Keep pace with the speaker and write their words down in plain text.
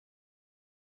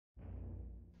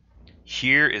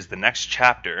Here is the next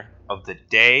chapter of The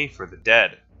Day for the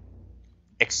Dead.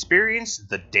 Experience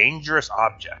the dangerous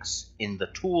objects in the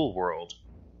tool world.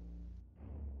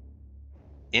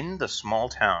 In the small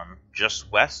town just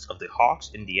west of the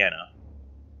Hawks, Indiana,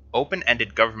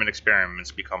 open-ended government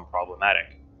experiments become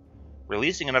problematic,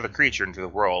 releasing another creature into the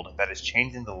world that is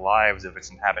changing the lives of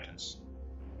its inhabitants.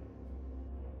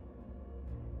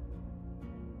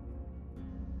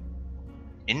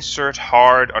 Insert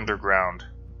hard underground.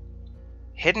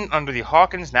 Hidden under the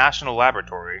Hawkins National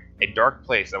Laboratory, a dark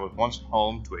place that was once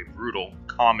home to a brutal,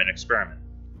 common experiment.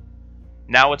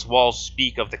 Now its walls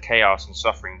speak of the chaos and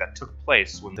suffering that took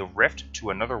place when the rift to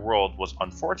another world was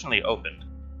unfortunately opened,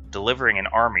 delivering an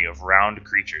army of round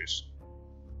creatures.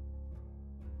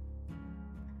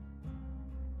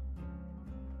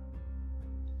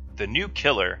 The new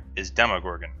killer is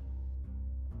Demogorgon.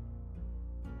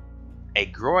 A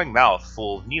growing mouth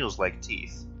full of needles-like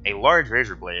teeth, a large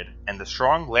razor blade, and the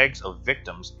strong legs of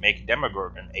victims make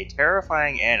Demogorgon a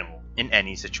terrifying animal in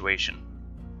any situation.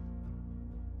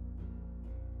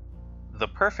 The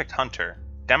perfect hunter,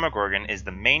 Demogorgon is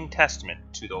the main testament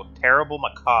to the terrible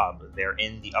macabre there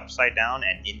in the Upside Down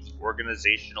and in the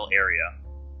organizational area.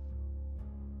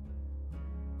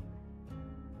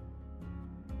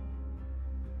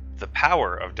 The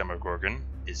power of Demogorgon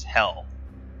is hell.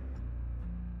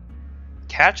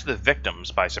 Catch the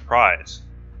victims by surprise.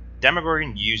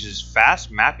 Demogorgon uses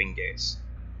fast mapping gates.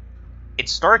 It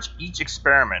starts each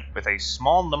experiment with a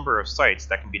small number of sites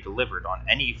that can be delivered on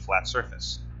any flat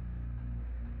surface.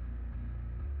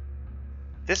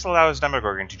 This allows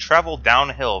Demogorgon to travel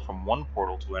downhill from one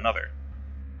portal to another.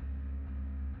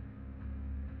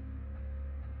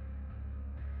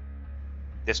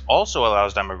 This also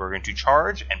allows Demogorgon to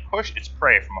charge and push its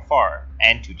prey from afar,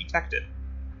 and to detect it.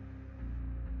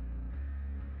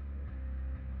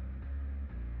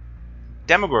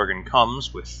 Demogorgon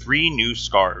comes with 3 new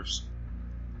scarves.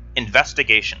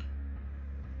 Investigation.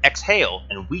 Exhale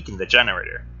and weaken the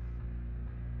generator.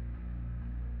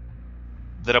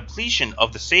 The depletion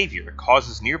of the Savior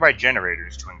causes nearby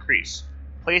generators to increase,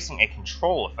 placing a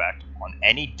control effect on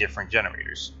any different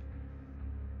generators.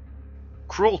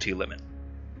 Cruelty limit.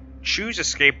 Choose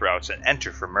escape routes and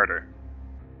enter for murder.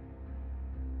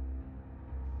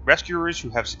 Rescuers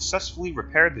who have successfully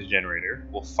repaired the generator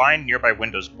will find nearby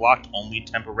windows blocked only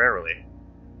temporarily.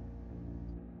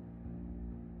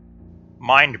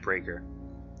 Mindbreaker.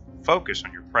 Focus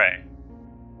on your prey.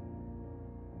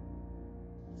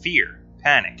 Fear,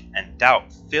 panic, and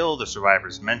doubt fill the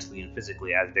survivors mentally and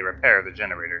physically as they repair the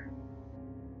generator.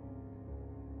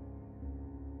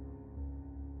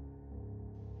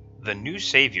 The new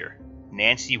savior,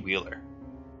 Nancy Wheeler.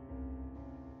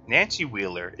 Nancy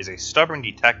Wheeler is a stubborn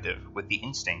detective with the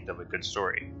instinct of a good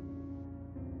story.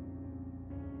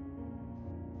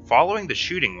 Following the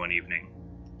shooting one evening,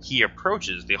 he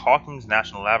approaches the Hawkins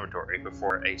National Laboratory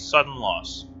before a sudden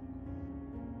loss.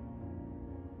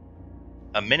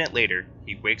 A minute later,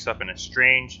 he wakes up in a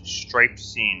strange, striped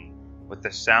scene with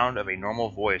the sound of a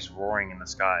normal voice roaring in the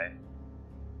sky.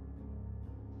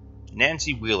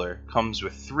 Nancy Wheeler comes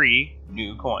with 3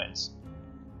 new coins.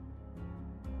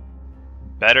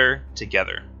 Better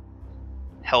together.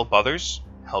 Help others,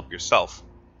 help yourself.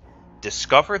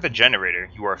 Discover the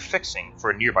generator you are fixing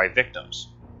for nearby victims.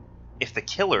 If the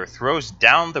killer throws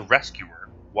down the rescuer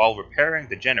while repairing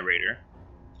the generator,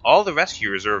 all the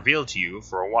rescuers are revealed to you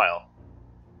for a while.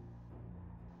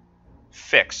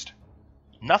 Fixed.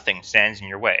 Nothing stands in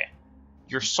your way.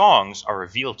 Your songs are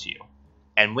revealed to you,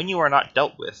 and when you are not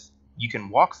dealt with, you can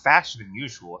walk faster than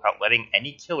usual without letting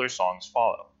any killer songs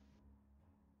follow.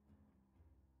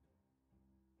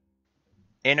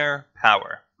 Inner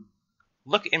power.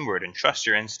 Look inward and trust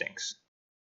your instincts.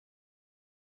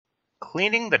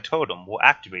 Cleaning the totem will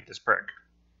activate this perk.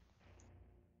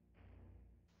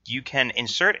 You can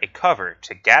insert a cover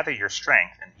to gather your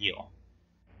strength and heal.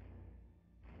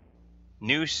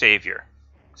 New savior,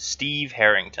 Steve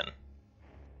Harrington.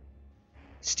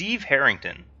 Steve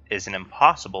Harrington is an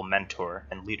impossible mentor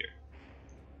and leader.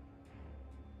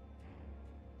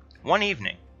 One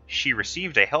evening, she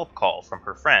received a help call from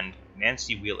her friend,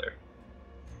 Nancy Wheeler.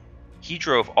 He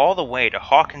drove all the way to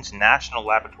Hawkins National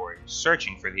Laboratory,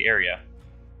 searching for the area.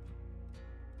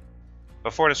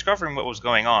 Before discovering what was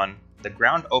going on, the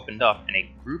ground opened up and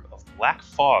a group of black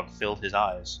fog filled his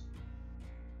eyes.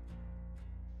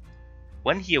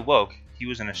 When he awoke, he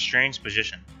was in a strange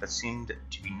position that seemed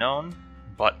to be known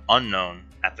but unknown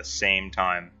at the same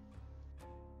time.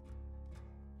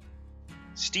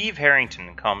 Steve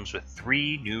Harrington comes with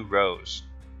 3 new rows.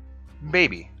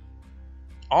 Baby.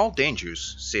 All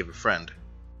dangers save a friend.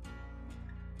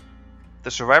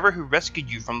 The survivor who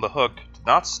rescued you from the hook did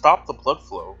not stop the blood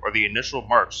flow or the initial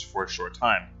marks for a short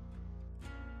time.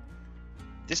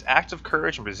 This act of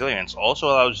courage and resilience also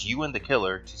allows you and the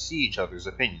killer to see each other's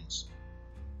opinions.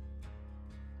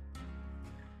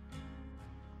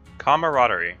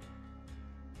 Camaraderie.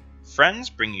 Friends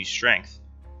bring you strength.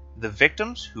 The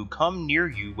victims who come near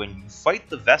you when you fight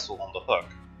the vessel on the hook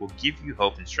will give you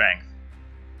hope and strength.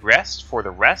 Rest for the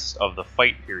rest of the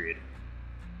fight period.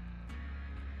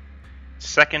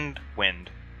 Second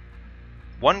wind.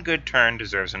 One good turn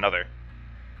deserves another.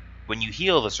 When you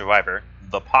heal the survivor,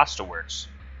 the pasta works.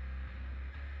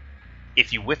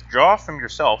 If you withdraw from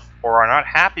yourself or are not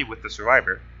happy with the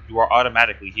survivor, you are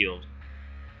automatically healed.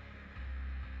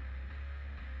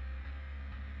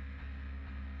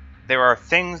 There are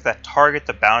things that target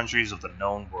the boundaries of the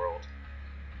known world.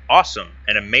 Awesome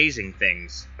and amazing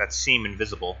things that seem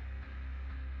invisible.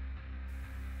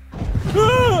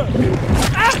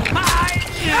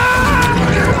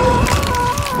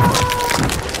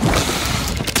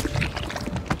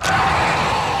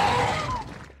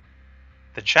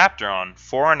 The chapter on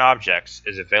foreign objects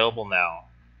is available now,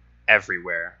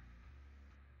 everywhere.